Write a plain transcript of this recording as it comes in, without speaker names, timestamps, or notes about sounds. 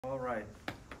All right.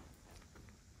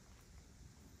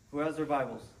 Who has their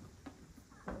Bibles?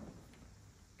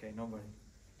 Okay, nobody.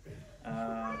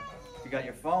 You got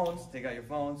your phones. Take out your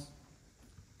phones.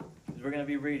 Because we're going to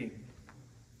be reading.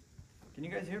 Can you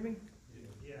guys hear me?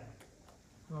 Yeah.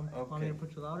 Want me to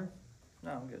put you louder? No,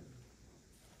 I'm good.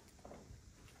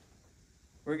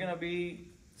 We're going to be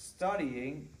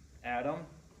studying Adam.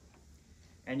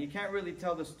 And you can't really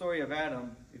tell the story of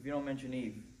Adam if you don't mention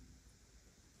Eve.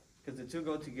 Because the two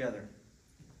go together.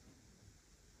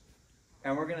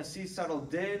 And we're going to see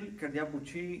Sarodel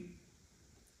Kardiapuchi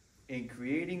in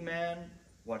creating man,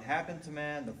 what happened to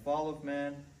man, the fall of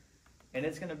man. And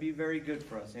it's going to be very good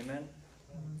for us. Amen?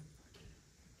 Mm-hmm.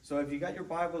 So if you got your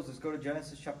Bibles, let's go to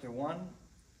Genesis chapter 1,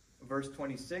 verse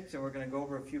 26. And we're going to go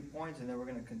over a few points and then we're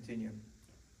going to continue.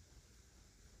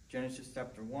 Genesis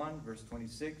chapter 1, verse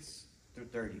 26 through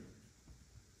 30.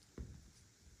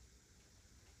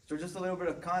 So just a little bit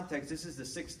of context. This is the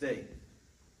sixth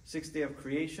day of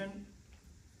creation,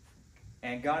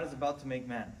 and God is about to make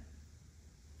man.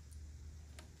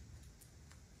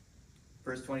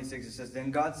 Verse 26, it says,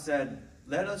 Then God said,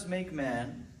 Let us make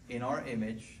man in our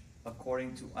image,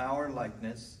 according to our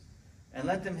likeness, and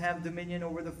let them have dominion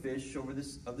over the fish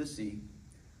of the sea,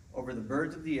 over the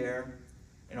birds of the air,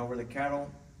 and over the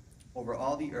cattle, over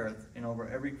all the earth, and over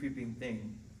every creeping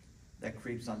thing that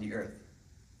creeps on the earth.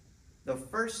 The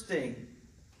first thing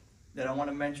that I want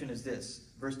to mention is this,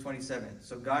 verse 27.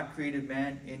 So God created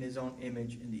man in his own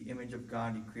image. In the image of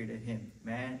God, he created him,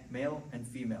 man, male and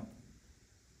female.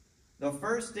 The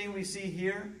first thing we see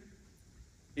here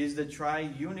is the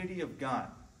triunity of God.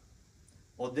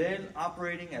 Odel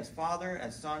operating as Father,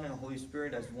 as Son, and Holy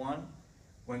Spirit as one.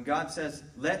 When God says,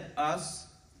 let us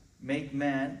make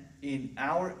man in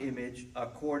our image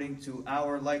according to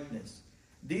our likeness.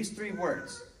 These three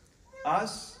words,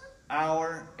 us,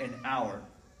 our, and our.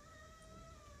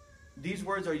 These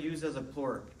words are used as a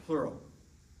plural.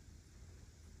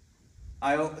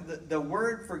 The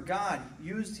word for God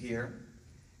used here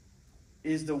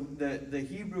is the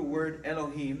Hebrew word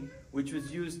Elohim, which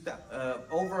was used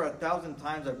over 1,000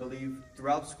 times, I believe,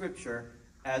 throughout Scripture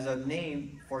as a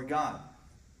name for God.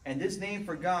 And this name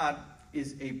for God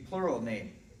is a plural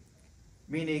name,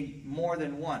 meaning more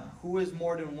than one. Who is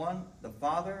more than one? The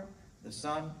Father, the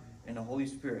Son, and the Holy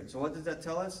Spirit. So what does that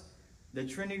tell us? The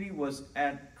Trinity was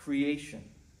at creation.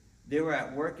 They were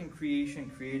at work in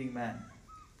creation, creating man.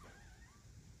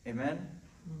 Amen?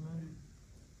 Amen.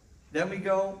 Then we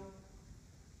go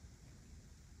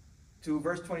to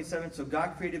verse 27. So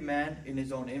God created man in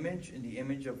his own image. In the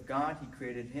image of God, he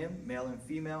created him, male and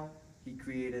female. He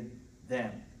created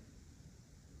them.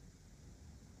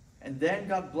 And then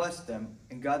God blessed them,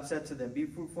 and God said to them, Be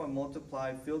fruitful and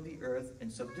multiply, fill the earth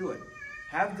and subdue it.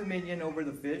 Have dominion over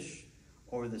the fish,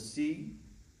 over the sea,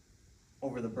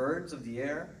 over the birds of the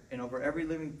air, and over every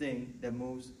living thing that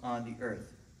moves on the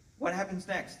earth. What happens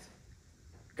next?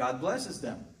 God blesses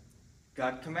them.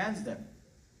 God commands them.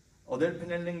 Oder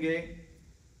penelenge,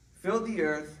 fill the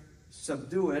earth,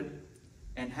 subdue it,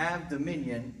 and have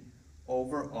dominion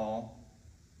over all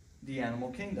the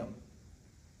animal kingdom.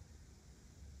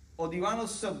 Odivanos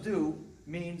subdue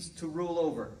means to rule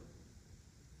over.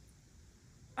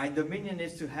 And dominion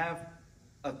is to have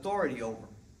authority over.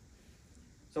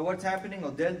 So what's happening?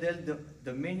 Odel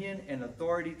dominion and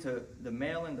authority to the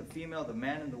male and the female, the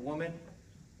man and the woman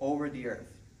over the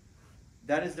earth.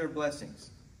 That is their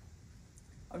blessings.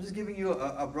 I'm just giving you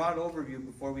a broad overview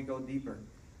before we go deeper.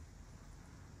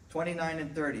 29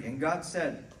 and 30. And God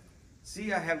said,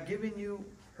 See, I have given you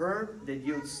herb that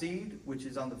yields seed, which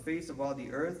is on the face of all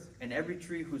the earth, and every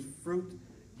tree whose fruit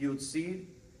yields seed.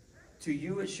 To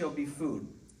you it shall be food.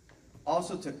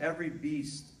 Also to every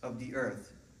beast of the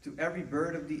earth, to every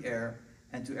bird of the air,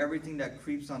 and to everything that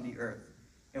creeps on the earth,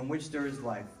 in which there is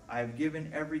life. I have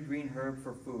given every green herb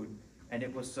for food. And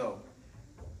it was so.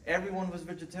 Everyone was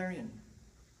vegetarian.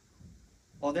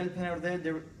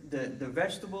 The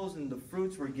vegetables and the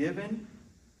fruits were given.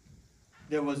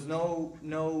 There was no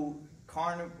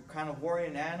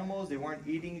carnivorian animals. They weren't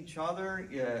eating each other.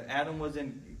 Adam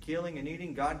wasn't killing and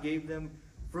eating. God gave them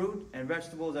fruit and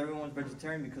vegetables. Everyone was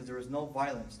vegetarian because there was no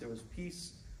violence. There was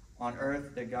peace on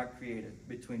earth that God created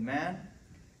between man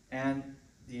and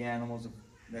the animals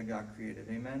that God created.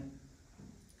 Amen.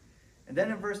 And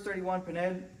then in verse 31,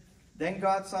 Penel, then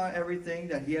God saw everything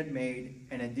that he had made,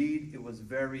 and indeed it was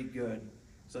very good.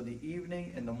 So the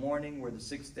evening and the morning were the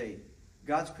sixth day.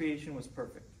 God's creation was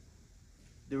perfect.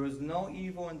 There was no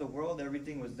evil in the world.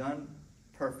 Everything was done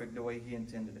perfect the way he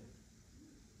intended it.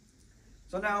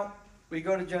 So now we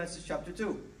go to Genesis chapter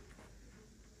 2.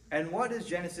 And what is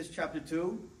Genesis chapter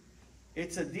 2?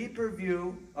 It's a deeper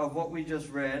view of what we just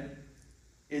read.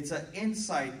 It's an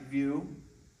insight view.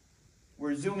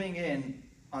 We're zooming in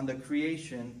on the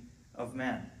creation of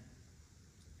man.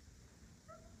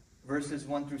 Verses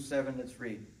 1 through 7, let's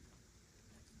read.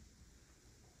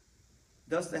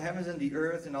 Thus the heavens and the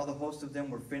earth and all the hosts of them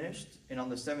were finished, and on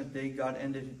the seventh day God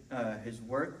ended his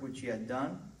work which he had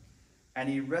done, and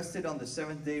he rested on the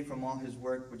seventh day from all his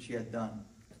work which he had done.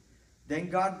 Then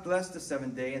God blessed the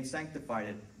seventh day and sanctified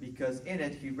it, because in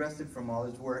it he rested from all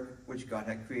his work which God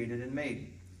had created and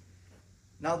made.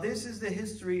 Now this is the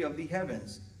history of the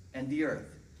heavens and the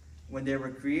earth, when they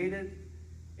were created,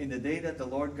 in the day that the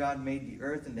Lord God made the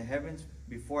earth and the heavens,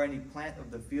 before any plant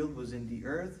of the field was in the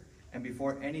earth, and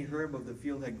before any herb of the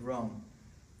field had grown.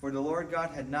 For the Lord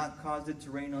God had not caused it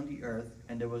to rain on the earth,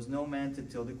 and there was no man to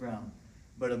till the ground.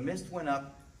 But a mist went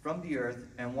up from the earth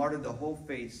and watered the whole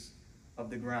face of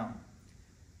the ground.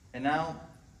 And now,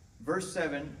 verse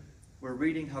 7, we're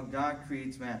reading how God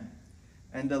creates man.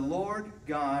 And the Lord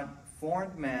God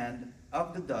formed man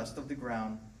of the dust of the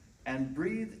ground, and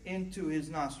breathed into his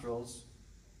nostrils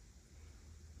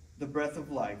the breath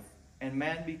of life, and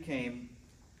man became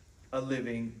a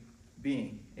living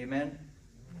being. Amen?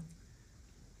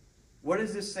 What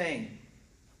is this saying?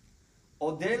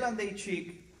 Odela de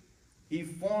Chik, he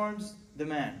forms the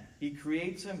man. He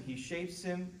creates him, he shapes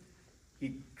him,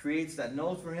 he creates that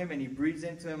nose for him, and he breathes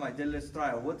into him.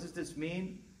 What does this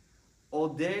mean?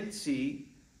 Odel si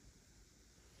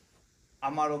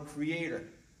amaro creator.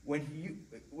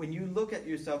 When you look at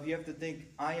yourself, you have to think,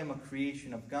 I am a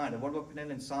creation of God. And what about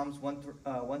in Psalms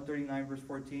 139 verse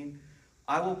 14?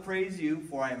 I will praise you,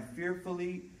 for I am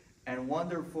fearfully and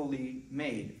wonderfully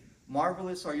made.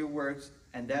 Marvelous are your works,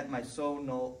 and that my soul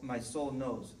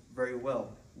knows very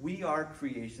well. We are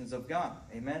creations of God.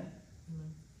 Amen?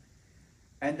 Amen.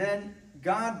 And then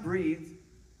God breathed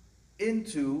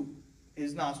into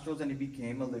his nostrils, and he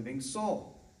became a living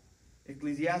soul.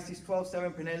 Ecclesiastes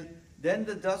 12:7, Penel, then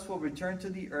the dust will return to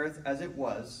the earth as it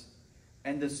was,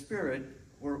 and the spirit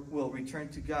will return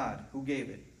to God who gave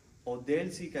it.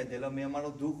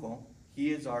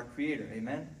 He is our creator.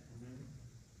 Amen? Mm-hmm.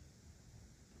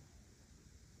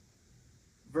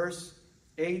 Verse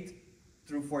 8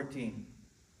 through 14.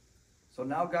 So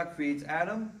now God creates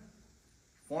Adam,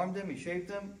 formed him, he shaped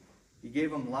him, he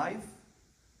gave him life.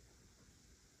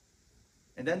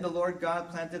 And then the Lord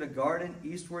God planted a garden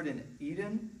eastward in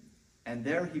Eden, and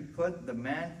there he put the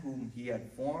man whom he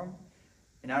had formed.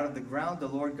 And out of the ground the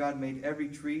Lord God made every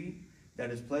tree that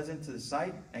is pleasant to the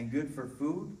sight and good for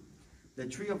food. The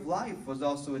tree of life was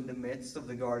also in the midst of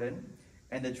the garden,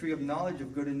 and the tree of knowledge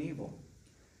of good and evil.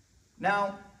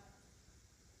 Now,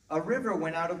 a river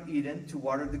went out of Eden to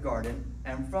water the garden,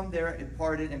 and from there it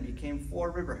parted and became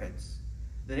 4 riverheads.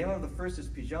 The name of the first is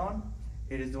Pijon.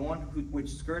 It is the one which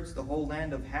skirts the whole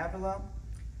land of Havilah,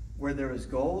 where there is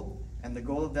gold, and the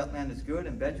gold of that land is good,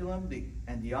 and Bethlehem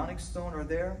and the onyx stone are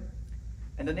there.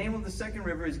 And the name of the second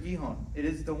river is Gihon. It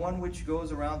is the one which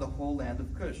goes around the whole land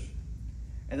of Cush.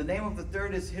 And the name of the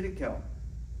third is Hiddekel.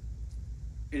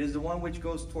 It is the one which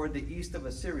goes toward the east of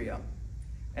Assyria.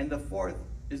 And the fourth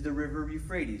is the river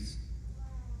Euphrates.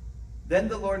 Then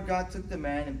the Lord God took the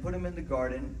man and put him in the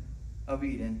garden of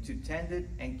Eden to tend it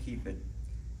and keep it.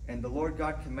 And the Lord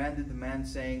God commanded the man,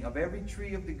 saying, of every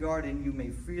tree of the garden you may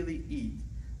freely eat,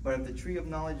 but of the tree of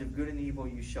knowledge of good and evil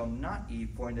you shall not eat,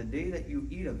 for in the day that you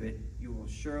eat of it, you will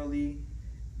surely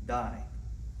die.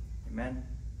 Amen?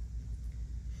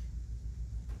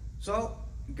 So,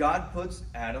 God puts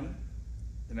Adam,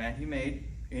 the man he made,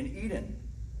 in Eden.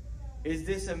 Is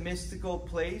this a mystical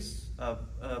place,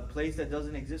 a place that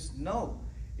doesn't exist? No.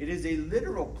 It is a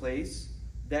literal place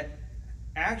that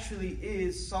actually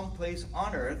is someplace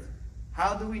on earth.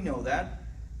 How do we know that?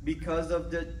 Because of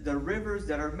the rivers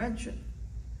that are mentioned.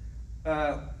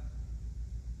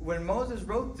 When Moses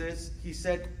wrote this, he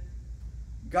said,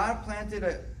 God planted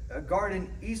a garden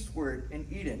eastward in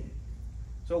Eden.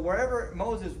 So wherever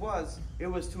Moses was, it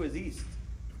was to his east.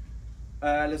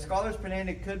 The scholars pretend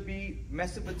it could be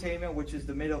Mesopotamia, which is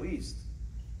the Middle East.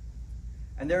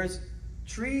 And there's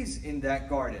trees in that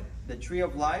garden. The tree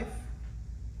of life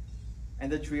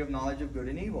and the tree of knowledge of good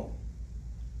and evil.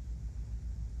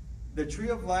 The tree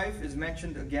of life is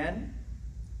mentioned again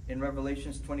in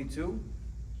Revelations 22,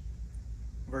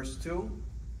 verse 2.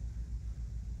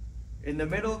 In the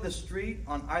middle of the street,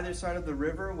 on either side of the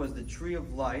river, was the tree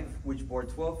of life, which bore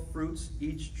 12 fruits,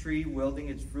 each tree yielding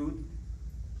its fruit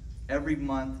every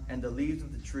month, and the leaves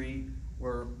of the tree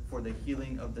were for the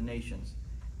healing of the nations.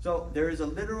 So there is a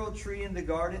literal tree in the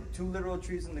garden, 2 literal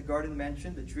trees in the garden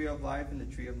mentioned, the tree of life and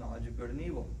the tree of knowledge of good and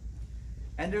evil.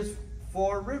 And there's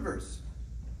 4 rivers.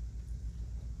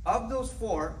 Of those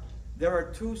 4, there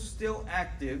are 2 still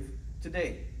active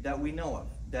today that we know of,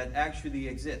 that actually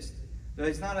exist. So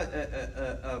it's not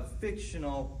a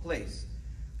fictional place.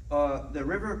 The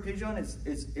river of Pigeon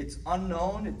it's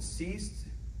unknown. It's ceased.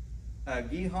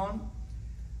 Gihon.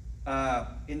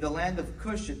 In the land of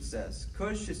Cush, it says.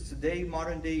 Cush is today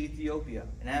modern-day Ethiopia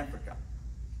in Africa.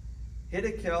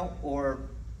 Hiddekel, or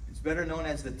it's better known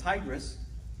as the Tigris,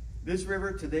 this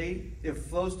river today, it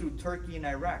flows through Turkey and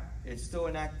Iraq. It's still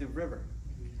an active river.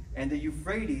 And the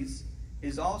Euphrates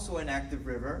is also an active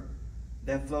river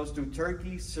that flows through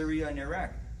Turkey, Syria, and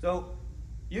Iraq. So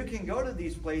you can go to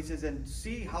these places and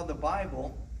see how the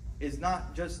Bible is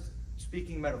not just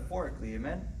speaking metaphorically.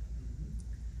 Amen?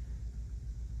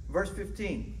 Verse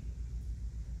 15.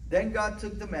 Then God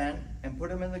took the man and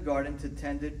put him in the garden to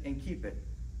tend it and keep it.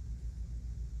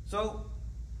 So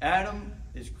Adam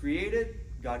is created.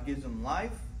 God gives him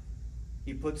life.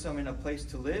 He puts him in a place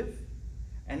to live.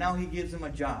 And now he gives him a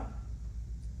job.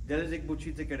 What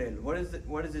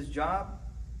is his job?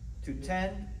 To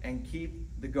tend and keep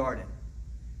the garden.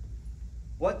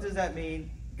 What does that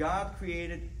mean? God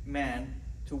created man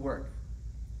to work.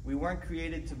 We weren't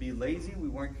created to be lazy. We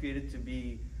weren't created to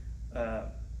be...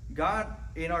 God,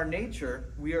 in our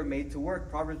nature, we are made to work.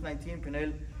 Proverbs 19,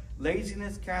 Penel,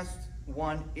 laziness casts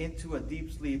one into a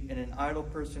deep sleep, and an idle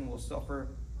person will suffer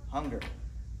hunger.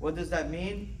 What does that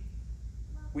mean?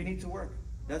 We need to work.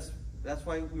 That's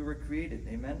why we were created.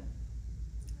 Amen?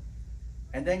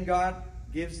 And then God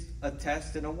gives a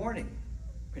test and a warning.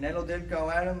 Penelo del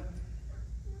Cao Adam,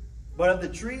 but of the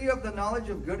tree of the knowledge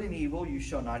of good and evil you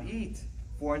shall not eat,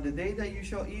 for in the day that you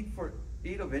shall eat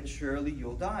of it, surely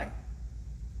you'll die.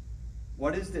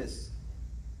 What is this?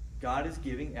 God is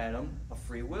giving Adam a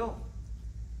free will.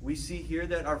 We see here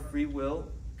that our free will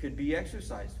could be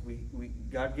exercised.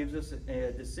 God gives us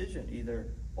a decision, either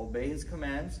obey his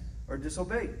commands or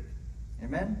disobey.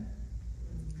 Amen?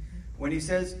 When he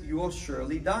says, you will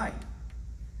surely die.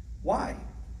 Why?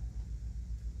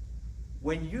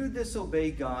 When you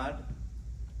disobey God,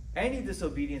 any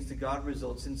disobedience to God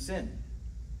results in sin.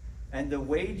 And the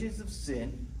wages of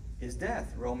sin is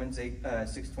death. Romans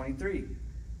 6:23.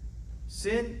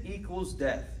 Sin equals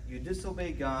death. You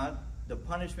disobey God, the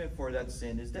punishment for that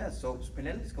sin is death. So,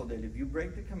 if you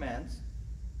break the commands,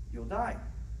 you'll die.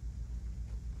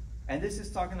 And this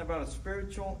is talking about a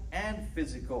spiritual and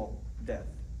physical death.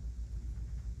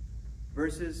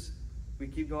 We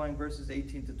keep going, verses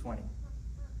 18 to 20.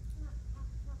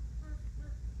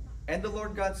 And the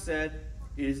Lord God said,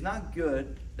 it is not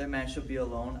good that man should be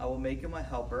alone. I will make him a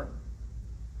helper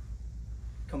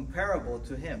comparable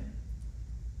to him.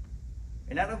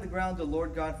 And out of the ground the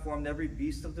Lord God formed every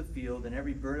beast of the field and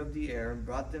every bird of the air and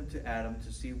brought them to Adam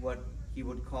to see what he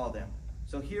would call them.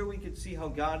 So here we could see how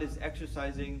God is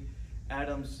exercising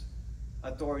Adam's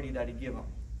authority that he gave him.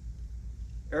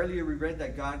 Earlier we read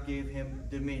that God gave him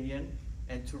dominion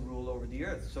and to rule over the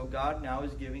earth. So God now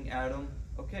is giving Adam,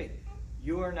 okay,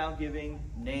 you are now giving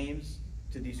names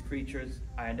to these creatures.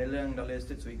 I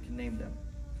listed so he can name them.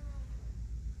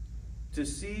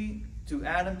 To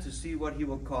Adam to see what he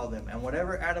will call them. And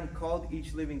whatever Adam called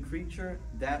each living creature,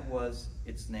 that was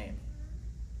its name.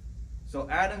 So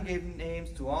Adam gave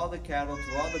names to all the cattle,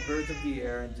 to all the birds of the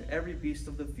air, and to every beast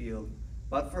of the field.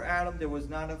 But for Adam there was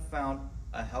not found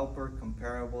a helper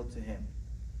comparable to him.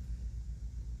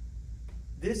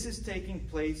 This is taking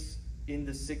place in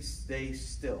the 6th day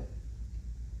still.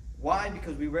 Why?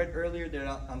 Because we read earlier that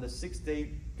on the 6th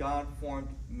day God formed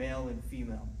male and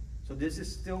female. So this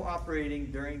is still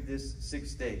operating during this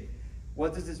 6th day.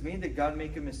 What does this mean? Did God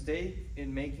make a mistake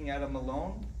in making Adam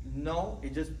alone? No,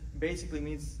 it just basically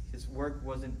means his work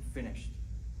wasn't finished.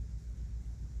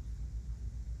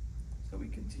 So we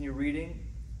continue reading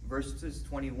verses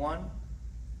 21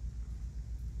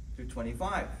 through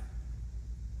 25.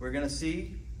 We're going to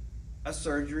see a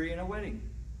surgery and a wedding.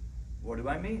 What do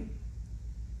I mean?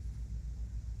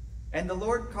 And the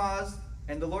Lord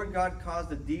God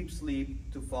caused a deep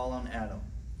sleep to fall on Adam,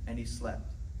 and he slept.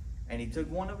 And he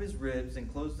took one of his ribs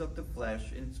and closed up the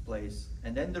flesh in its place.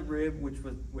 And then the rib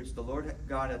which the Lord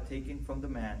God had taken from the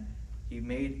man, he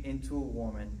made into a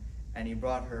woman, and he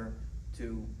brought her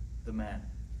to the man.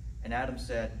 And Adam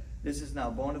said, this is now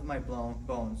bone of my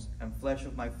bones and flesh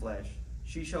of my flesh.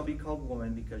 She shall be called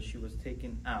woman because she was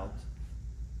taken out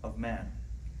of man.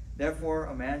 Therefore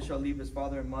a man shall leave his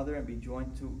father and mother and be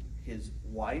joined to his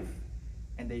wife,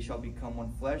 and they shall become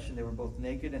one flesh. And they were both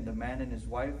naked, and the man and his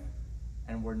wife,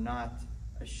 and were not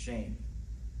ashamed.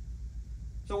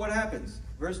 So what happens?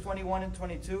 Verse 21 and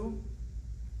 22.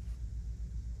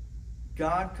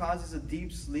 God causes a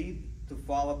deep sleep to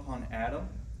fall upon Adam.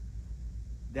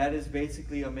 That is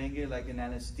basically a menge, like an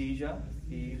anesthesia.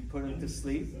 He put him to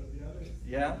sleep.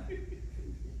 Yeah.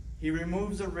 He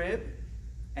removes a rib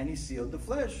and he sealed the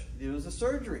flesh. It was a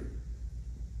surgery.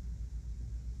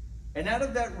 And out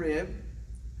of that rib,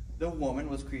 the woman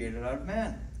was created out of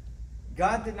man.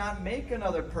 God did not make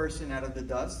another person out of the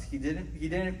dust. He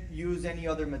didn't use any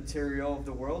other material of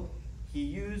the world. He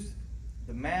used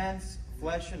the man's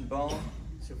flesh and bone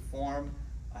to form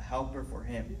a helper for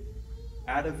him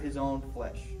out of his own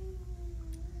flesh.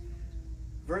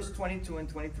 Verse 22 and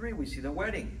 23, we see the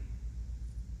wedding.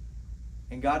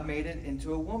 And God made it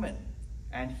into a woman,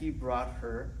 and he brought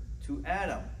her to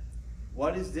Adam.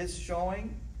 What is this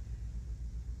showing?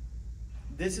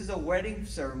 This is a wedding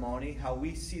ceremony, how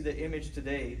we see the image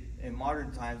today in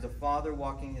modern times. The father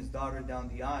walking his daughter down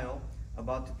the aisle,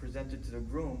 about to present her to the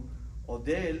groom.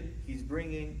 Odel, he's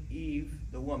bringing Eve,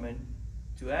 the woman,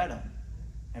 to Adam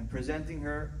and presenting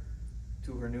her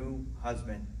to her new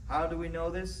husband. How do we know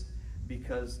this?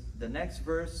 Because the next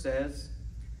verse says,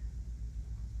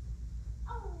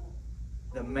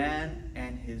 the man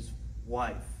and his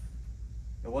wife.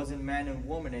 It wasn't man and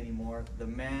woman anymore. The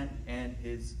man and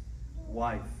his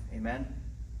wife. Amen?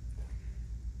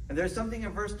 And there's something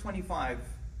in verse 25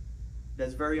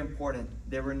 that's very important.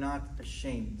 They were not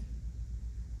ashamed.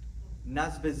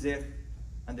 Nas bezech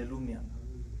andelumia.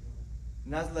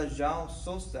 Nas lajal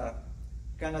sosta.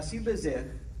 Kanasi bezech.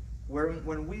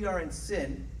 When we are in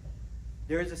sin,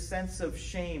 there is a sense of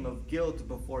shame, of guilt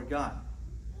before God.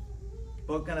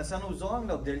 But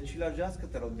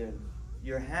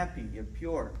you're happy, you're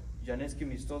pure.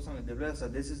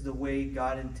 This is the way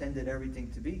God intended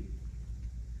everything to be.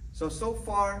 So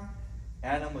far,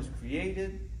 Adam was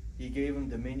created. He gave him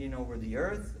dominion over the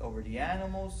earth, over the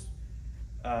animals.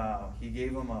 He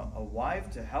gave him a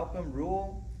wife to help him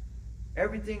rule.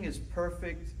 Everything is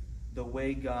perfect the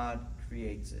way God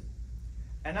creates it.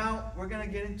 And now we're going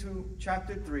to get into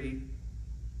chapter 3.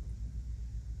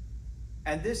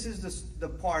 And this is the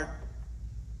part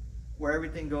where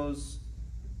everything goes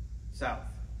south,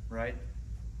 right?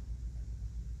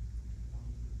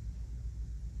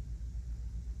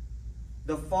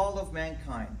 The fall of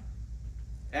mankind.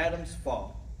 Adam's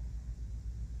fall.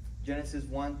 Genesis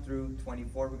 1 through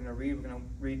 24. We're going to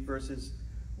read verses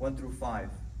 1 through 5.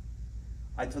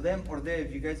 I told them, or they,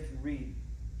 if you guys can read.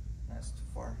 That's too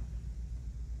far.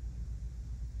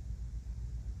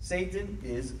 Satan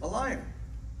is a liar.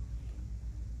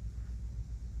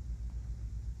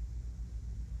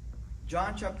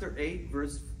 John chapter 8,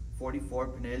 verse 44,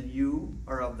 Penel, you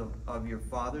are of your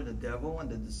father, the devil, and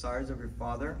the desires of your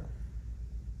father.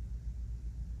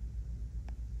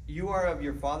 You are of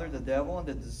your father, the devil, and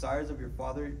the desires of your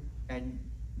father, and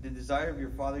the desire of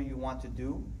your father you want to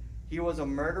do. He was a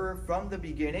murderer from the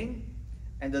beginning,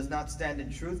 and does not stand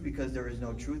in truth, because there is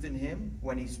no truth in him.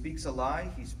 When he speaks a lie,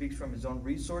 he speaks from his own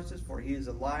resources, for he is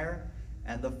a liar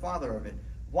and the father of it.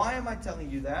 Why am I telling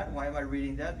you that? Why am I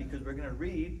reading that? Because we're going to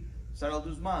read Saral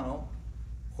Duzmano,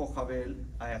 Jochavel,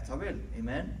 Ayatabel.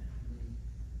 Amen?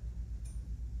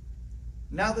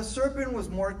 Now the serpent was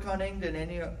more cunning than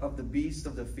any of the beasts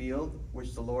of the field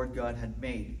which the Lord God had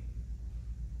made.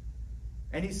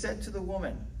 And he said to the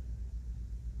woman,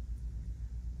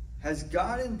 has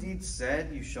God indeed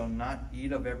said, you shall not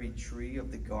eat of every tree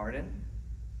of the garden?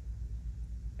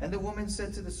 And the woman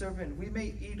said to the serpent, we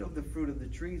may eat of the fruit of the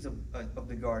trees of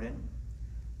the garden,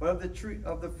 but of the fruit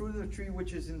of the tree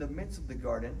which is in the midst of the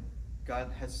garden,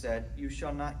 God has said, you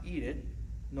shall not eat it,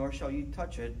 nor shall you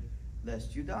touch it,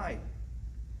 lest you die.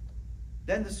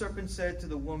 Then the serpent said to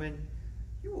the woman,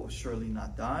 you will surely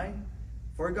not die,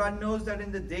 for God knows that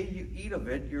in the day you eat of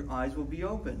it, your eyes will be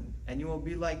opened, and you will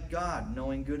be like God,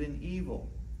 knowing good and evil.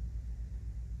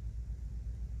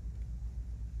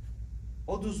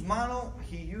 Oduzmano,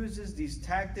 he uses these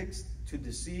tactics to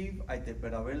deceive.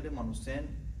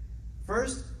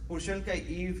 First, Pushelka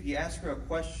Eve, he asked her a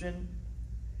question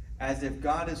as if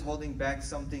God is holding back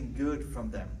something good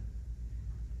from them.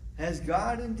 Has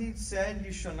God indeed said,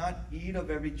 you shall not eat of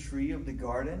every tree of the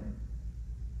garden?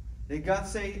 Did God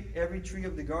say every tree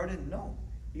of the garden? No.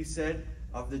 He said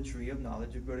of the tree of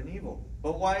knowledge of good and evil.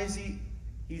 But why is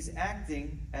he's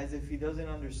acting as if he doesn't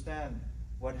understand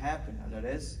what happened? That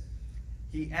is,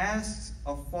 he asks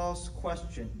a false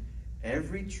question.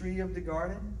 Every tree of the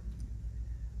garden?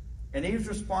 And Eve's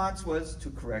response was to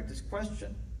correct his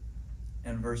question.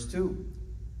 And verse 2,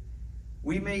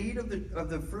 we may eat of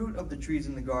the fruit of the trees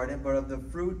in the garden, but of the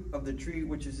fruit of the tree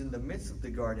which is in the midst of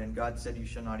the garden, God said you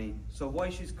shall not eat. So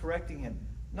why she's correcting him?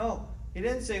 No, he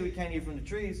didn't say we can't eat from the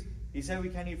trees. He said we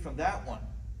can't eat from that one.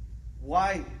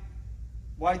 Why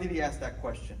did he ask that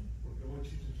question?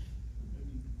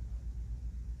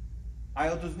 Ay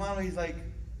tus manos, he's like,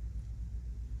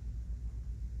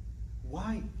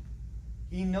 why?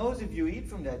 He knows if you eat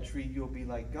from that tree, you'll be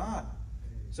like God.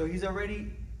 So he's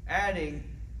already adding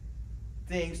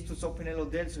things to Sopinelo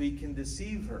del so he can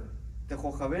deceive her.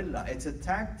 It's a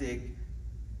tactic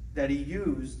that he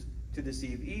used to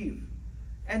deceive Eve.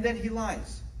 And then he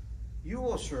lies. You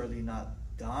will surely not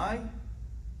die.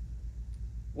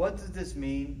 What does this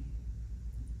mean?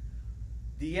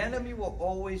 The enemy will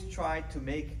always try to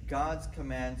make God's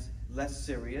commands less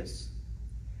serious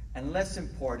and less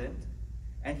important,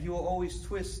 and he will always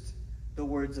twist the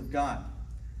words of God.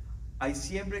 Hay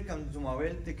siempre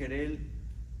consumabel te querer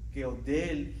que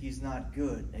Odel, he's not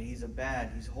good, and he's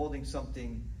he's holding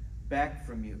something back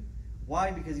from you.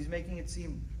 Why? Because he's making it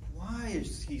seem, why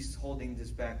is he holding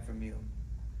this back from you?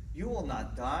 You will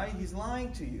not die. He's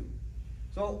lying to you.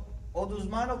 So,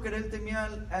 Odusmano quererte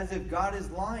mial as if God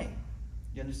is lying.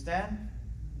 You understand?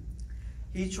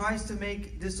 He tries to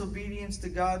make disobedience to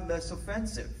God less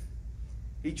offensive.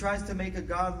 He tries to make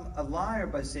God a liar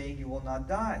by saying you will not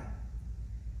die.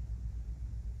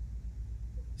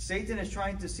 Satan is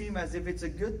trying to seem as if it's a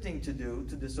good thing to do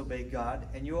to disobey God,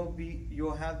 and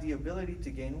you'll have the ability to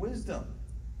gain wisdom,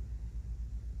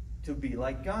 to be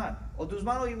like God.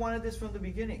 Odusmano, he wanted this from the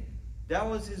beginning. That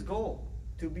was his goal,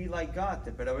 to be like God.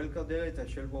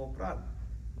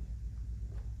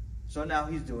 So now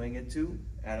he's doing it to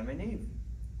Adam and Eve.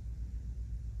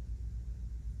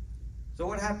 So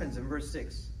what happens in verse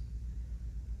 6?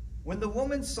 When the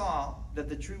woman saw that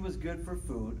the tree was good for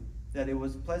food, that it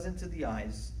was pleasant to the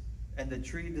eyes, and the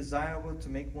tree desirable to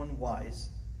make one wise,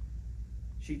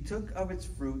 she took of its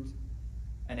fruit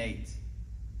and ate.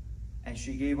 And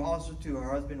she gave also to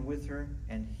her husband with her,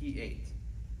 and he ate.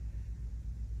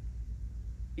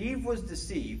 Eve was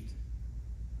deceived.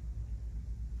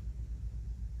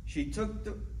 She took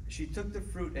the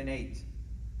fruit and ate.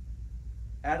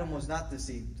 Adam was not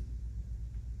deceived,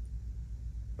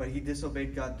 but he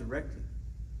disobeyed God directly.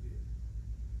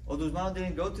 Odusmano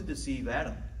didn't go to deceive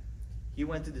Adam. He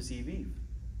went to deceive Eve.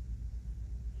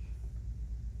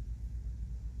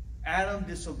 Adam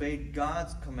disobeyed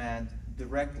God's command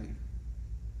directly.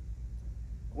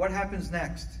 What happens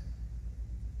next?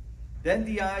 Then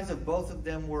the eyes of both of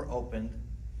them were opened,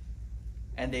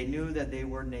 and they knew that they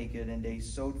were naked, and they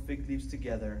sewed fig leaves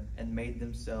together and made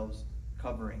themselves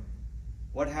covering.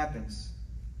 What happens?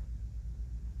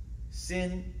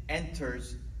 Sin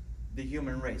enters the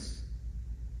human race.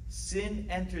 Sin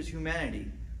enters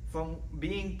humanity. From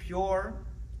being pure,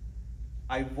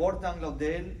 Ivortan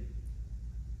Laudel,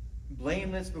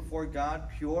 blameless before God,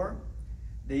 pure,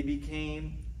 they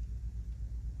became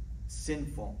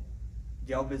sinful.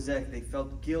 They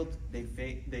felt guilt,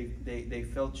 they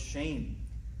felt shame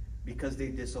because they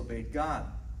disobeyed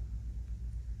God.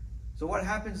 So what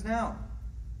happens now?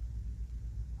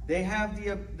 They have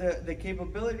the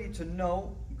capability to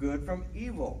know good from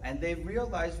evil, and they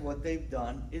realize what they've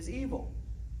done is evil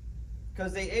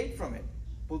because they ate from it.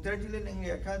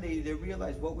 They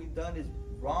realize what we've done is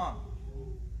wrong.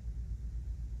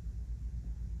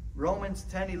 Romans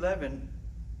 10:11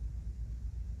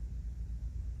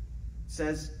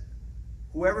 says,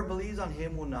 whoever believes on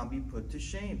him will not be put to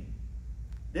shame.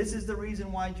 This is the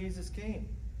reason why Jesus came.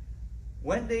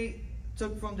 When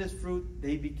took from this fruit,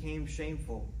 they became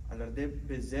shameful.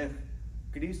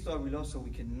 Cristo aviló, so we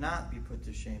cannot be put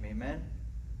to shame. Amen?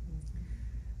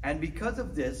 And because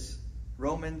of this,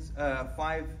 Romans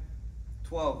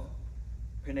 5:12,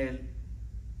 Penel,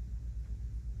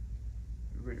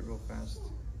 read it real fast.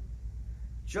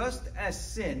 Just as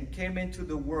sin came into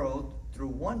the world through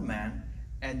one man,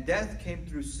 and death came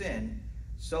through sin,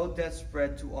 so death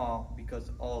spread to all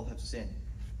because all have sinned.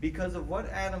 Because of what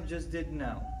Adam just did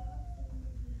now,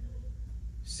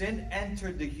 sin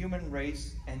entered the human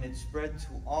race and it spread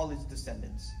to all its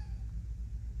descendants.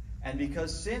 And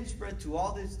because sin spread to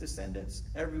all its descendants,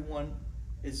 everyone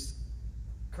is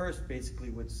cursed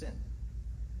basically with sin.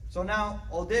 So now,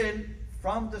 Odel,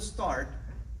 from the start,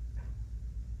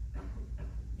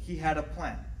 he had a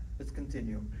plan. Let's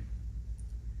continue.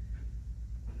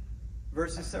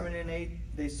 Verses 7 and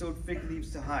 8, they sewed fig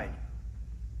leaves to hide.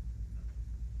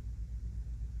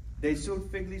 They sewed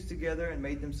fig leaves together and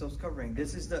made themselves covering.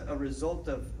 This is a result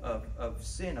of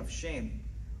sin, of shame.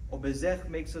 Obezech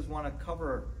makes us want to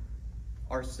cover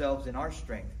ourselves in our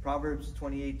strength. Proverbs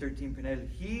 28:13, Penel,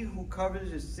 he who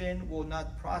covers his sin will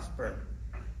not prosper,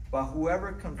 but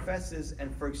whoever confesses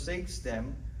and forsakes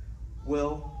them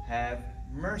will have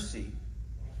mercy.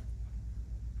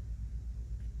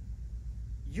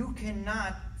 You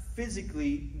cannot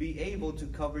physically be able to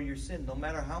cover your sin, no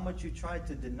matter how much you try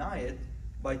to deny it.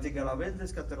 By Tegarabel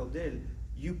Descaterodel,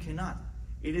 you cannot.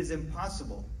 It is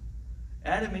impossible.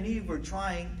 Adam and Eve were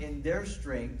trying in their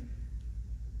strength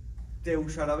te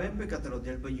usharabem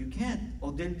pecatelodel, but you can't.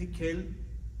 Odel dikel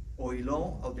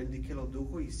oilo, odel dikel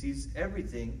odujo, he sees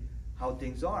everything, how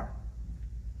things are.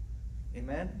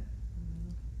 Amen?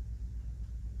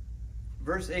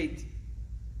 Verse 8.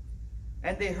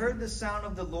 And they heard the sound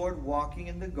of the Lord walking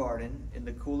in the garden in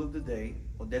the cool of the day,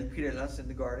 odel pirelas, in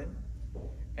the garden.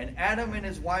 And Adam and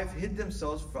his wife hid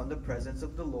themselves from the presence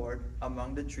of the Lord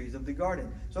among the trees of the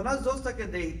garden. So now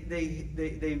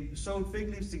they sewed fig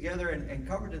leaves together and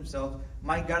covered themselves.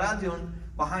 My garadion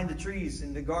behind the trees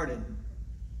in the garden,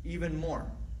 even more,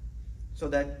 so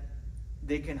that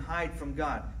they can hide from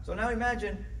God. So now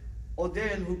imagine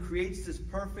Odel, who creates this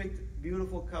perfect,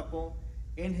 beautiful couple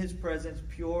in his presence,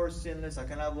 pure, sinless.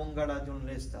 Acá na bon garadion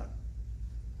le estar.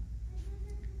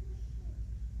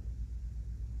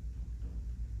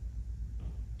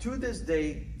 To this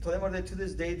day,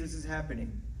 this is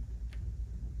happening.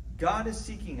 God is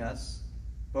seeking us,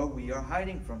 but we are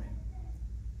hiding from Him.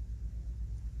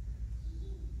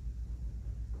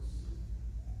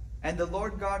 And the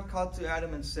Lord God called to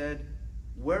Adam and said,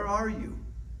 "Where are you?"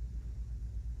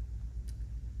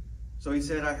 So he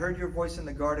said, "I heard your voice in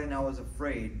the garden, and I was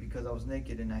afraid because I was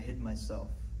naked and I hid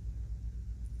myself."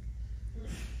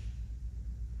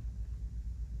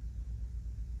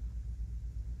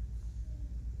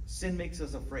 Sin makes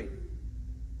us afraid.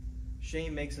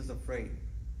 Shame makes us afraid.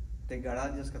 But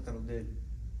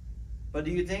do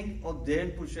you think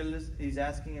Odel Puchelis is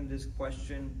asking him this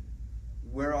question,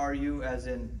 where are you? As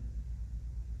in,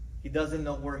 he doesn't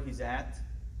know where he's at.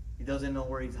 He doesn't know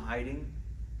where he's hiding.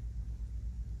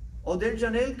 Odel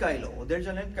Janel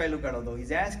Kailo.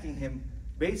 He's asking him,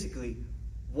 basically,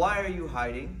 why are you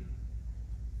hiding?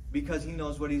 Because he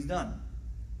knows what he's done.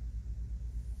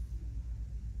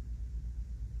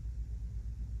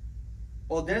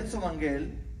 Odel Somangel,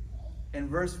 in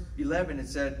verse 11,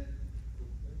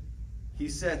 he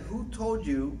said, "Who told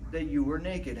you that you were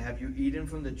naked? Have you eaten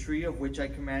from the tree of which I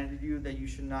commanded you that you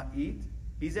should not eat?"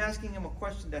 He's asking him a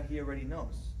question that he already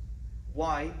knows.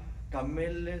 Why?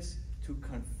 Cameles to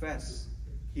confess.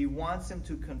 He wants him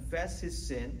to confess his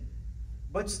sin,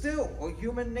 but still,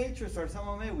 human nature,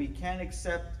 we can't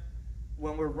accept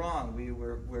when we're wrong.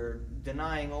 We're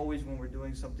denying always when we're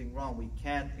doing something wrong. We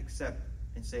can't accept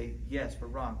and say, yes, we're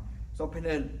wrong. So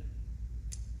Penel,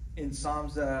 in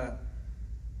Psalms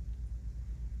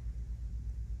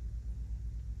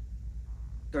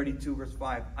 32 verse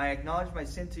 5, "I acknowledge my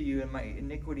sin to you, and my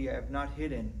iniquity I have not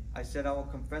hidden. I said I will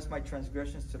confess my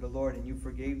transgressions to the Lord, and you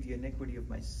forgave the iniquity of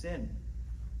my sin."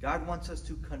 God wants us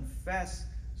to confess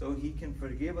so He can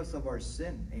forgive us of our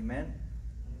sin. Amen?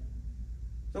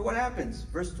 So what happens?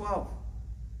 Verse 12.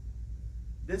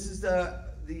 This is the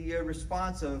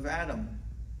response of Adam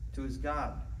to his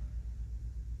God.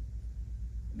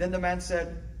 Then the man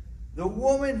said, "The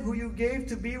woman who you gave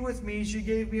to be with me, she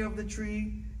gave me of the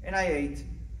tree, and I ate."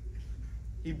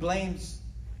 He blames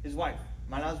his wife.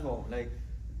 Manasbo, like,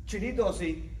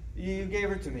 "Chiridosi, you gave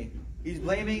her to me." He's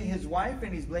blaming his wife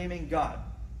and he's blaming God.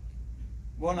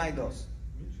 Bonaidos.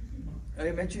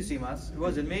 It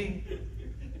wasn't me.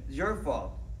 It's your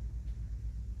fault.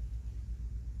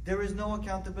 There is no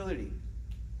accountability.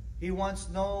 He wants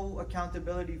no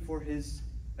accountability for his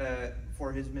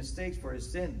mistakes, for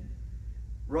his sin.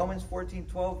 Romans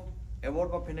 14:12,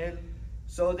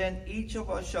 "So then each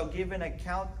of us shall give an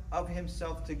account of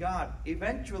himself to God."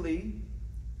 Eventually,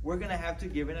 we're going to have to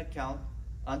give an account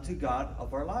unto God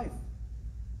of our life.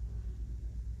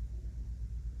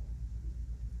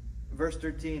 Verse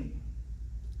 13.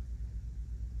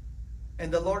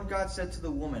 "And the Lord God said to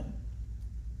the woman,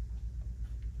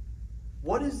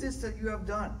 'What is this that you have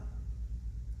done?'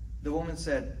 The woman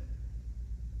said,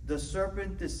 'The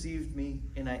serpent deceived me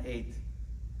and I ate.'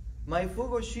 My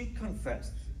fugo, she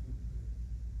confessed.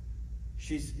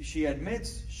 She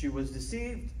admits she was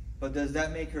deceived, but does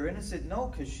that make her innocent? No,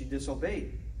 because she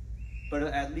disobeyed. But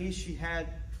at least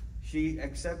she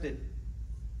accepted,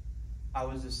 I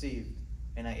was deceived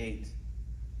and I ate.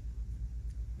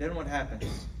 Then what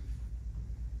happens?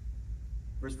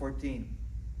 Verse 14.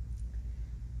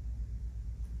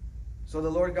 "So the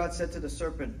Lord God said to the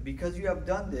serpent, 'Because you have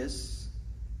done this,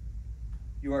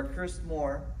 you are cursed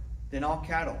more than all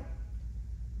cattle,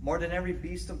 more than every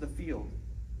beast of the field.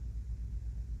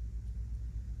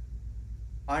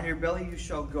 On your belly you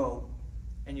shall go,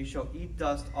 and you shall eat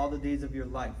dust all the days of your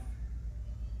life.'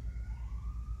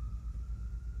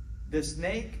 The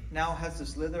snake now has the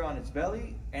slither on its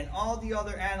belly, and all the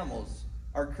other animals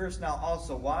are cursed now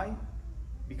also." Why?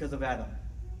 Because of Adam.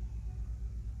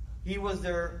 He was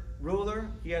their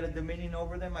ruler. He had a dominion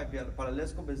over them.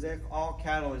 All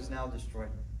cattle is now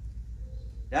destroyed.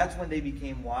 That's when they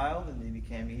became wild and they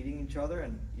became eating each other,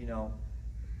 and,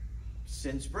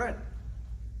 sin spread.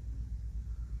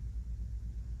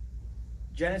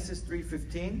 Genesis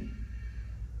 3:15.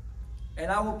 And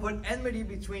I will put enmity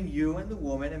between you and the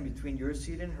woman, and between your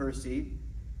seed and her seed,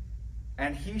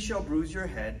 and he shall bruise your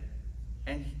head,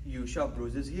 and you shall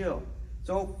bruise his heel.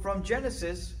 So from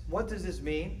Genesis, what does this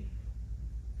mean?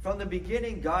 From the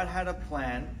beginning, God had a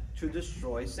plan to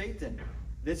destroy Satan.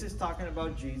 This is talking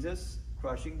about Jesus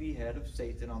crushing the head of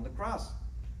Satan on the cross.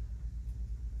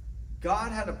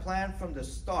 God had a plan from the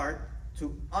start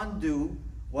to undo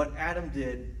what Adam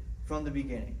did from the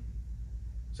beginning.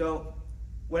 So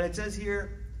when it says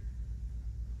here,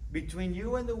 between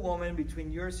you and the woman,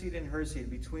 between your seed and her seed,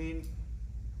 between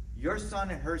your son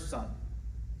and her son,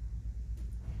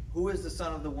 who is the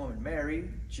son of the woman? Mary,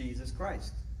 Jesus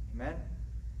Christ. Amen?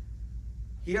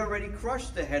 He already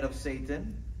crushed the head of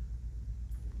Satan.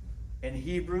 In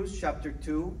Hebrews chapter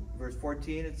 2, verse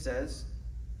 14, it says,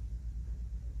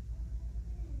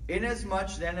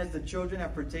 Inasmuch then as the children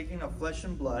have partaken of flesh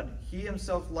and blood, he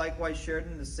himself likewise shared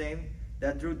in the same,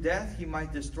 that through death he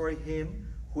might destroy him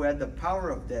who had the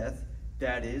power of death,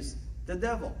 that is, the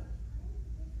devil.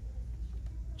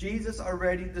 Jesus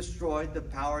already destroyed the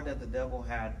power that the devil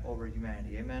had over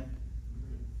humanity. Amen?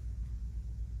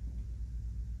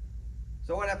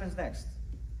 So what happens next?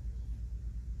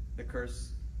 The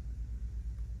curse.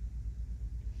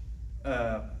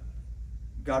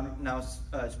 God now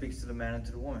speaks to the man and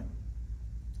to the woman.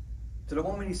 To the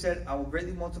woman he said, I will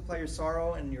greatly multiply your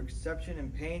sorrow and your conception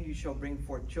and pain. You shall bring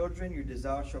forth children. Your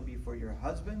desire shall be for your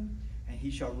husband, and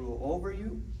he shall rule over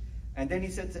you. And then he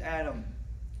said to Adam,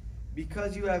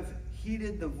 because you have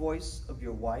heeded the voice of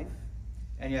your wife,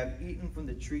 and you have eaten from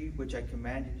the tree which I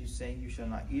commanded you, saying, you shall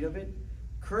not eat of it.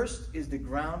 Cursed is the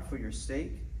ground for your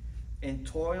sake. In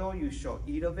toil you shall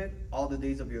eat of it all the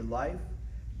days of your life.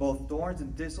 Both thorns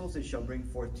and thistles it shall bring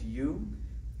forth to you,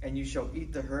 and you shall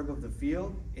eat the herb of the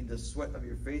field. In the sweat of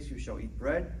your face you shall eat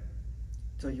bread,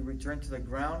 till you return to the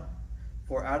ground.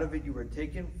 For out of it you were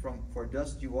taken, for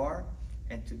dust you are,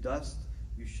 and to dust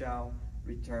you shall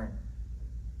return.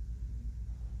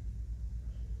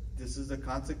 This is the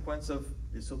consequence of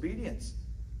disobedience.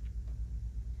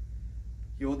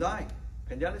 You will die.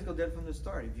 And that is go dead from the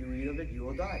start. If you eat of it, you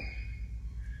will die.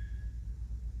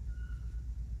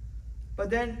 But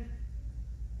then,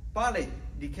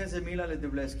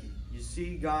 you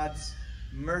see God's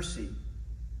mercy.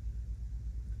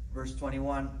 Verse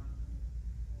 21.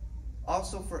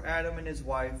 Also for Adam and his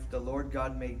wife, the Lord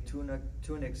God made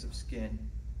tunics of skin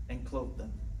and clothed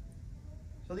them.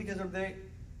 So because of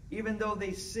even though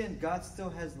they sinned, God still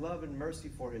has love and mercy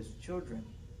for his children.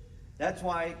 That's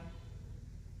why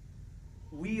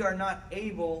we are not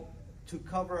able to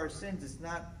cover our sins. It's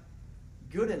not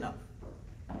good enough.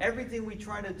 Everything we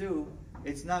try to do,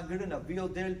 it's not good enough.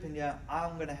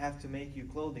 I'm going to have to make you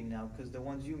clothing now because the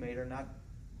ones you made are not,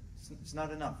 it's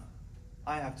not enough.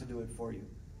 I have to do it for you.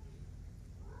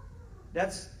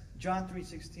 That's John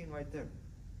 3:16 right there.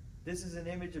 This is an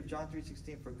image of John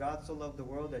 3:16. For God so loved the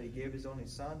world that he gave his only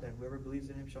son, that whoever believes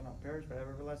in him shall not perish but have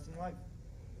everlasting life.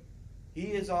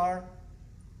 He is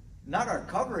not our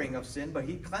covering of sin, but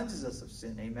he cleanses us of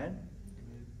sin. Amen?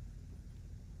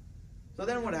 So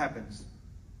then what happens?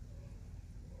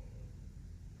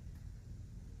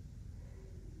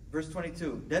 Verse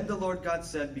 22. Then the Lord God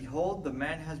said, behold, the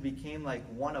man has become like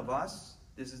one of us.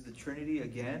 This is the Trinity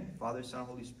again, Father, Son,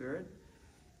 Holy Spirit,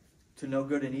 to know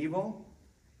good and evil.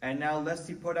 And now lest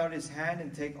he put out his hand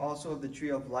and take also of the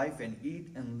tree of life and eat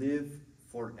and live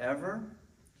forever.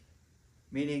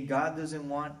 Meaning God doesn't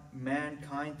want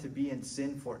mankind to be in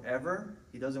sin forever.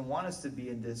 He doesn't want us to be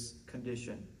in this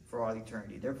condition for all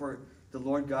eternity. Therefore, the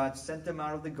Lord God sent them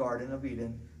out of the Garden of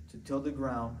Eden to till the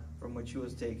ground from which he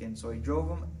was taken. So he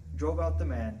drove out the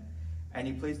man, and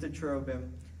he placed the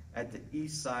cherubim at the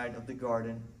east side of the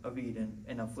Garden of Eden,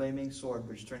 and a flaming sword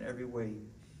which turned every way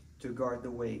to guard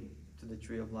the way to the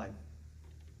tree of life.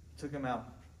 Took him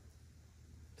out.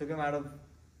 Took him out of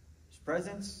his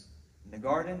presence in the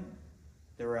garden.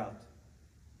 They were out.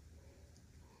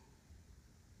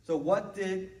 So what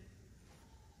did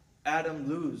Adam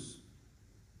lose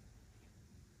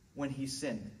when he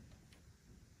sinned?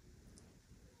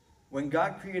 When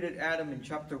God created Adam in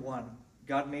chapter 1,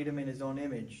 God made him in his own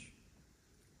image.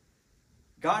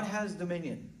 God has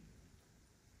dominion.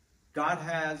 God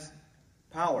has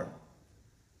power.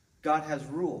 God has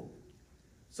rule.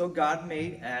 So God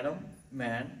made Adam,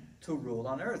 man, to rule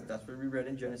on earth. That's what we read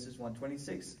in Genesis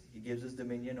 1:26. He gives us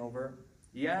dominion over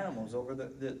the animals, over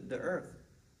the earth.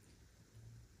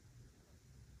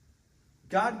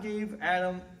 God gave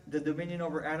Adam the dominion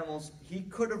over animals. He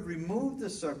could have removed the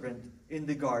serpent in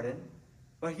the garden,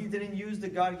 but he didn't use the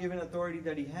God-given authority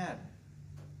that he had.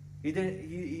 He didn't.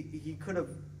 He could have,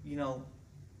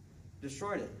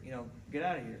 destroyed it. Get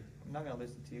out of here. I'm not going to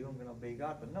listen to you. I'm going to obey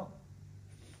God. But no.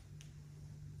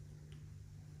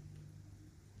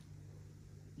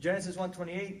 Genesis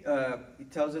 1:28,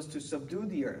 it tells us to subdue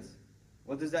the earth.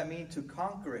 What does that mean? To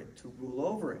conquer it, to rule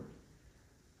over it.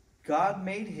 God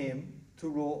made him to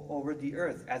rule over the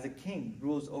earth, as a king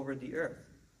rules over the earth.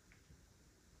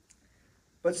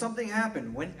 But something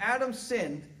happened. When Adam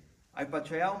sinned,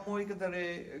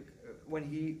 when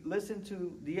he listened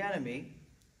to the enemy,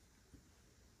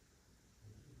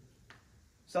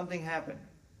 something happened.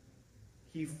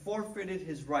 He forfeited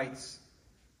his rights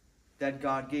that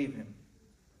God gave him.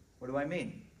 What do I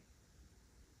mean?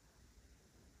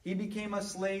 He became a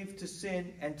slave to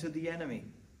sin and to the enemy.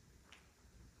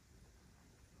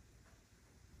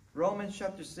 Romans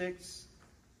chapter 6,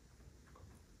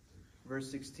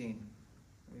 verse 16.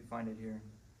 Let me find it here.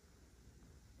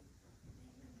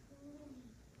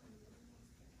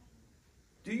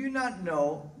 Do you not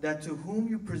know that to whom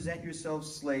you present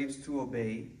yourselves slaves to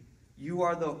obey, you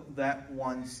are that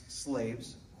one's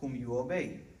slaves whom you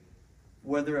obey,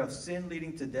 whether of sin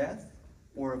leading to death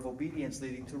or of obedience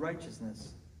leading to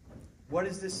righteousness? What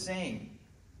is this saying?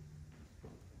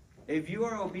 If you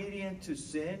are obedient to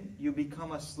sin, you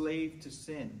become a slave to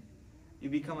sin. You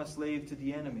become a slave to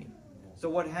the enemy. So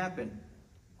what happened?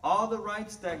 All the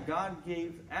rights that God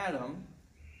gave Adam,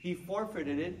 he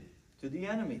forfeited it to the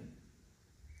enemy.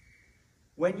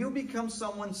 When you become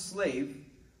someone's slave,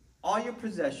 all your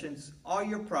possessions, all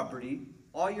your property,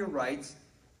 all your rights,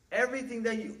 everything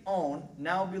that you own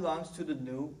now belongs to the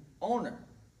new owner.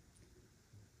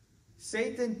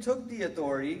 Satan took the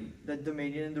authority, the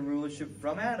dominion, and the rulership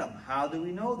from Adam. How do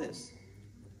we know this?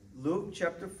 Luke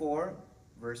chapter 4,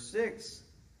 verse 6.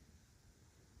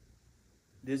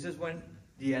 This is when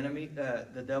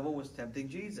the devil was tempting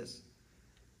Jesus.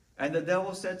 And the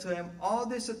devil said to him, all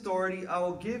this authority I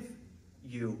will give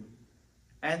you,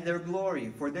 and their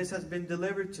glory, for this has been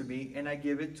delivered to me, and I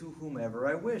give it to whomever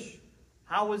I wish.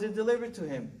 How was it delivered to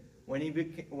him?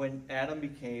 When Adam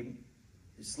became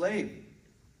his slave.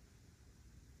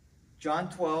 John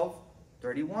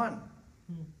 12:31.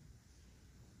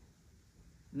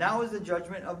 Now is the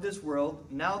judgment of this world.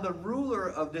 Now the ruler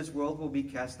of this world will be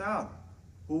cast out.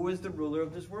 Who is the ruler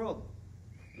of this world?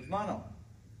 Guzmano.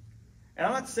 And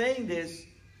I'm not saying this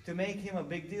to make him a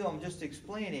big deal. I'm just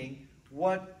explaining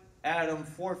what Adam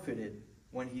forfeited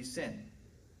when he sinned.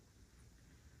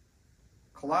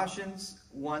 Colossians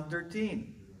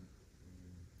 1:13.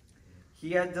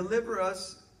 He had delivered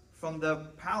us from the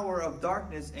power of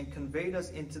darkness and conveyed us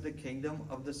into the kingdom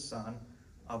of the Son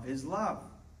of his love.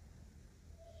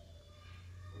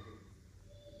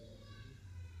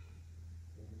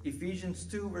 Ephesians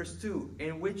 2, verse 2,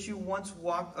 in which you once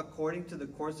walked according to the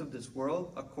course of this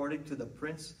world, according to the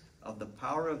prince of the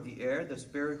power of the air, the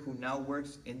spirit who now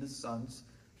works in the sons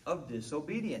of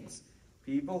disobedience.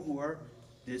 People who are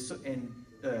in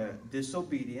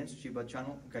disobedience,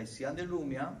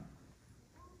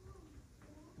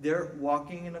 they're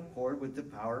walking in accord with the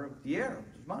power of the air,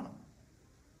 Guzmano.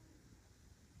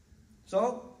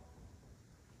 So,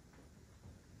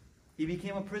 he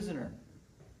became a prisoner.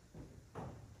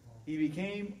 He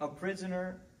became a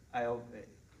prisoner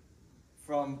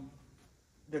from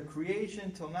the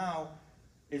creation till now.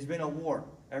 It's been a war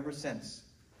ever since.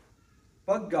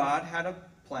 But God had a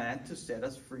plan to set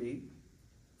us free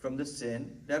from the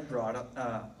sin that brought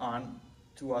on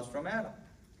to us from Adam.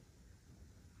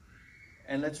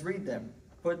 And let's read them.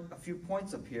 Put a few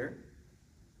points up here.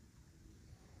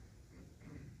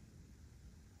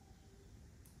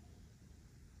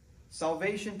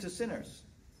 Salvation to sinners.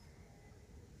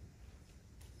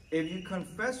 If you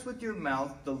confess with your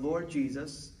mouth the Lord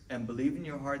Jesus and believe in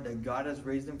your heart that God has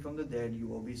raised him from the dead, you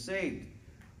will be saved.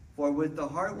 For with the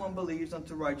heart one believes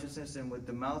unto righteousness, and with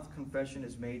the mouth confession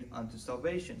is made unto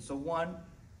salvation. So one,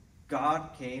 God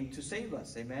came to save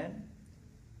us. Amen?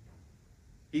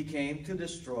 He came to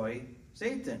destroy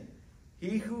Satan.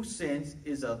 He who sins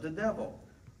is of the devil.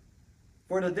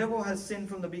 For the devil has sinned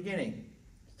from the beginning.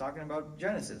 He's talking about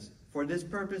Genesis. For this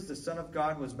purpose the Son of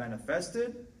God was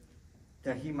manifested,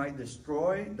 that he might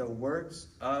destroy the works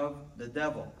of the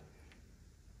devil.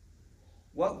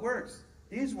 What works?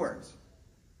 These works.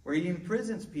 Where he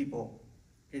imprisons people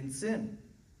in sin.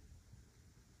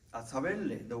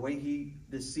 The way he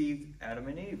deceived Adam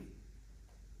and Eve.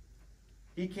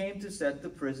 He came to set the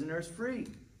prisoners free.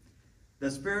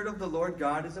 The Spirit of the Lord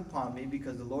God is upon me,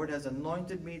 because the Lord has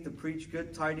anointed me to preach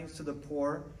good tidings to the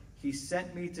poor. He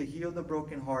sent me to heal the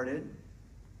brokenhearted,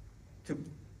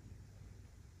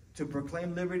 to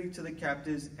proclaim liberty to the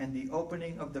captives and the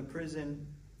opening of the prison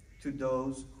to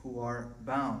those who are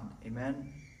bound.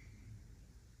 Amen.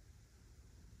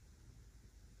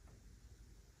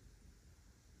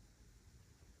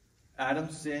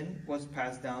 Adam's sin was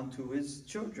passed down to his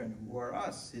children, who are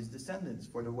us, his descendants.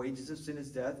 For the wages of sin is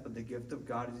death, but the gift of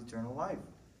God is eternal life.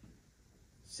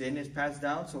 Sin is passed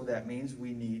down, so that means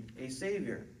we need a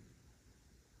Savior.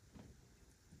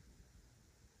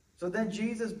 So then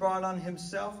Jesus brought on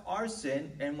himself our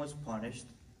sin and was punished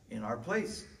in our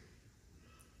place.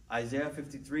 Isaiah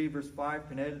 53 verse 5,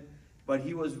 but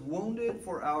he was wounded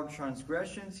for our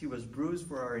transgressions, he was bruised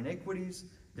for our iniquities,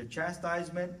 the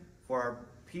chastisement for our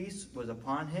peace was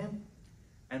upon him,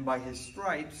 and by his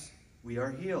stripes we are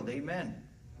healed. Amen.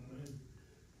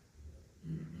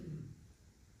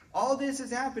 All this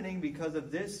is happening because of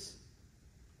this,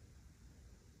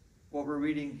 what we're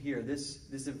reading here, this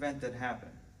event that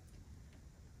happened.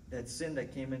 That sin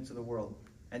that came into the world.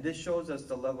 And this shows us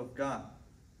the love of God.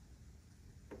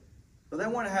 But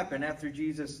then what happened after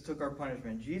Jesus took our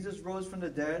punishment? Jesus rose from the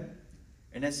dead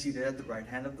and is seated at the right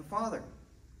hand of the Father.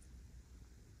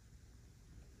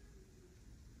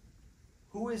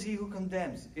 Who is he who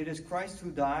condemns? It is Christ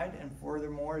who died and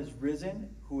furthermore is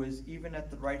risen, who is even at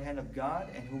the right hand of God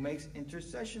and who makes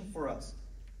intercession for us.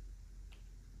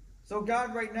 So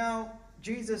God right now,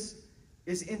 Jesus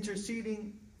is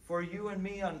interceding for you and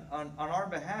me on our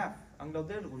behalf.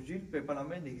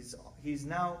 He's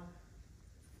now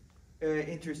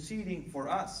interceding for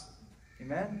us.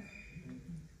 Amen?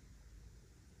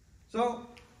 So,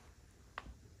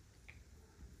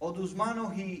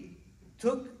 Odusmano, he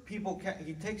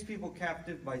takes people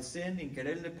captive by sin, in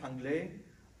quererle pangle,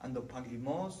 ando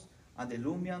panglimos, ande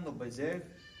lumia, ando bezef,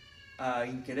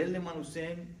 in quererle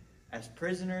manusen, as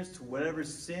prisoners to whatever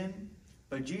sin.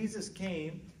 But Jesus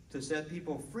came to set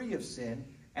people free of sin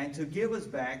and to give us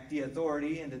back the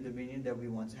authority and the dominion that we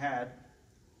once had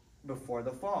before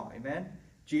the fall. Amen?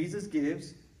 Jesus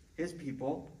gives his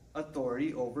people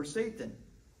authority over Satan.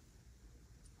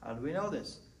 How do we know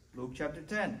this? Luke chapter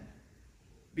 10.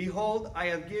 Behold, I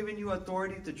have given you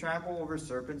authority to trample over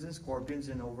serpents and scorpions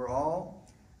and over all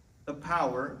the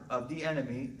power of the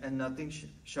enemy, and nothing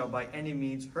shall by any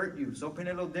means hurt you. So,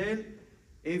 Penelodel,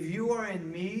 if you are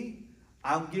in me,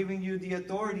 I'm giving you the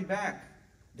authority back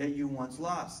that you once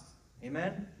lost.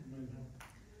 Amen?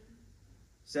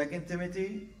 2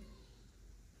 Timothy.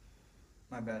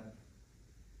 My bad.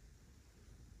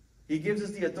 He gives us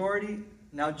the authority.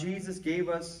 Now Jesus gave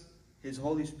us his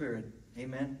Holy Spirit.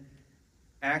 Amen?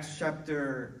 Acts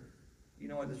chapter, you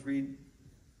know what, let's read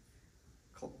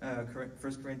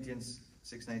 1 Corinthians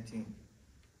 6:19.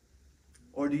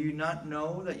 Or do you not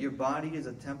know that your body is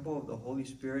a temple of the Holy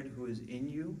Spirit who is in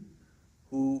you,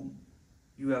 who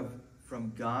you have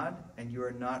from God, and you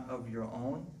are not of your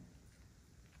own?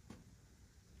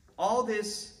 All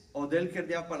this, Odel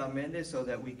Kerdia Palamende, so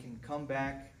that we can come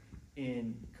back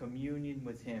in communion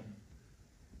with him.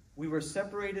 We were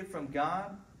separated from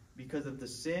God because of the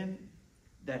sin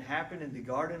that happened in the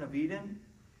Garden of Eden,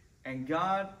 and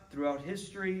God, throughout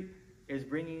history, is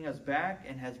bringing us back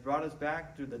and has brought us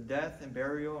back through the death and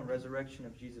burial and resurrection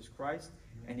of Jesus Christ,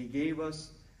 and he gave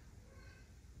us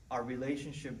our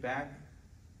relationship back.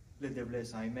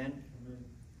 Amen.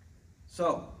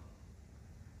 So,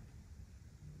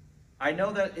 I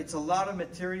know that it's a lot of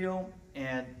material,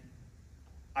 and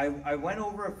I went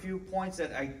over a few points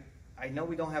that I know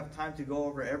we don't have time to go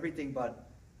over everything, but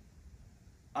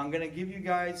I'm going to give you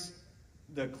guys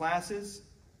the classes,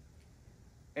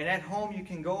 and at home you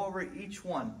can go over each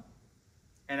one.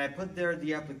 And I put there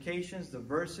the applications, the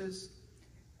verses,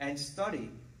 and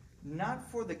study, not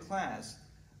for the class,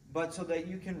 but so that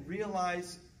you can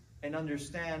realize and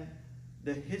understand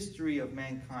the history of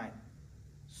mankind.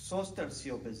 Sostar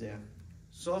sio bezer,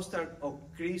 sostar o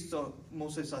Cristo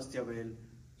Moses astiabel,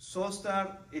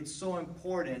 sostar, it's so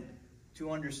important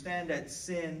to understand that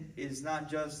sin is not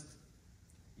just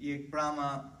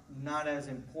Yekbrama, not as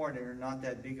important or not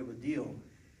that big of a deal.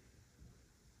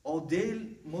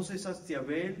 Odel Moses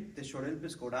astiabel te shorel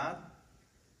pescorat,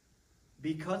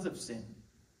 because of sin.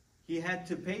 He had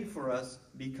to pay for us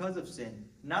because of sin.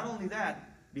 Not only that,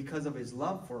 because of his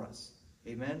love for us.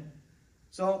 Amen?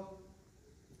 So,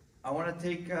 I want to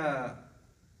take a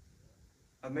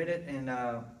minute and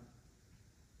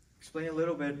explain a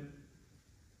little bit.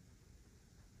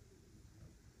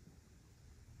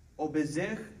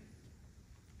 Obezech,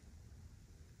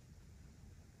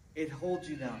 it holds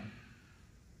you down.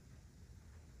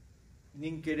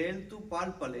 Ninkerel tu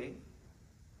palpale,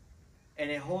 and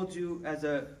it holds you as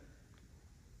a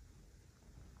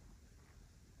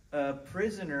a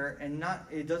prisoner, and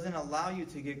it doesn't allow you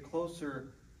to get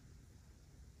closer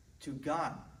to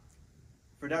God.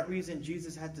 For that reason,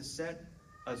 Jesus had to set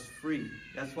us free.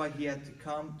 That's why he had to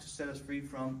come to set us free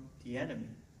from the enemy.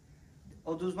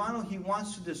 Odusmano, he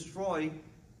wants to destroy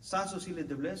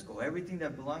everything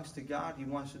that belongs to God. He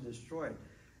wants to destroy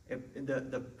it.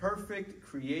 The perfect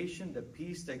creation, the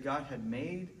peace that God had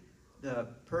made, the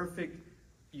perfect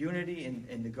unity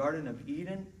in the Garden of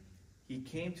Eden, he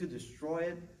came to destroy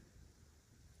it,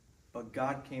 but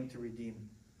God came to redeem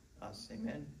us.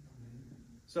 Amen?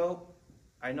 So,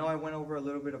 I know I went over a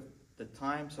little bit of the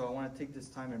time, so I want to take this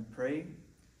time and pray.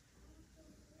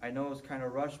 I know it was kind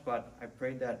of rushed, but I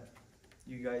pray that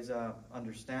you guys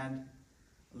understand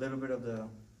a little bit of the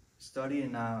study,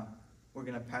 and we're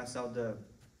going to pass out the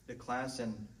class,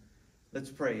 and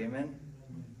let's pray. Amen?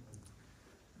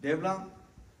 Devla,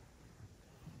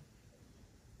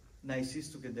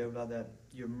 naisisto que Devla, that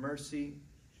your mercy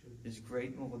is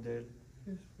great, Mogodel.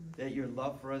 That your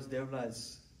love for us, Devla,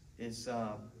 it's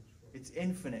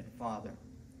infinite, Father.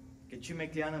 You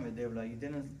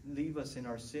didn't leave us in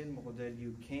our sin, Mogodel.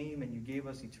 You came and you gave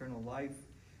us eternal life,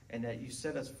 and that you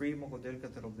set us free, Mogodel.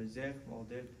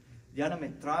 Diana me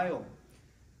trayo.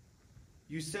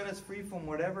 You set us free from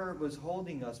whatever was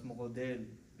holding us, Mogodel,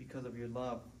 because of your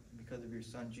love, because of your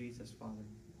Son, Jesus, Father.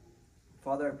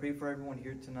 Father, I pray for everyone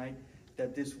here tonight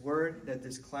that this word, that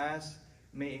this class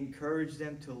may encourage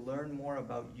them to learn more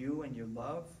about you and your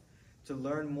love, to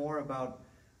learn more about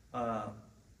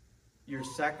your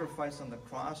sacrifice on the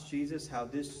cross, Jesus, how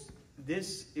this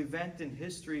event in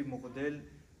history, Mogodel,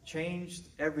 changed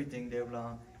everything,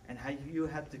 Devla, and how you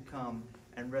had to come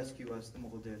and rescue us,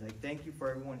 Mogodel. I thank you for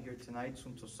everyone here tonight.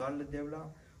 Devla.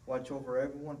 Watch over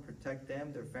everyone, protect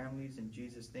them, their families. In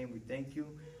Jesus' name, we thank you.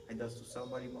 And that's to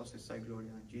somebody most say gloria.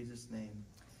 In Jesus' name,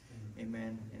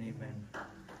 amen and amen.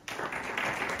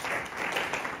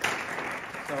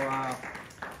 So,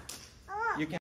 you can.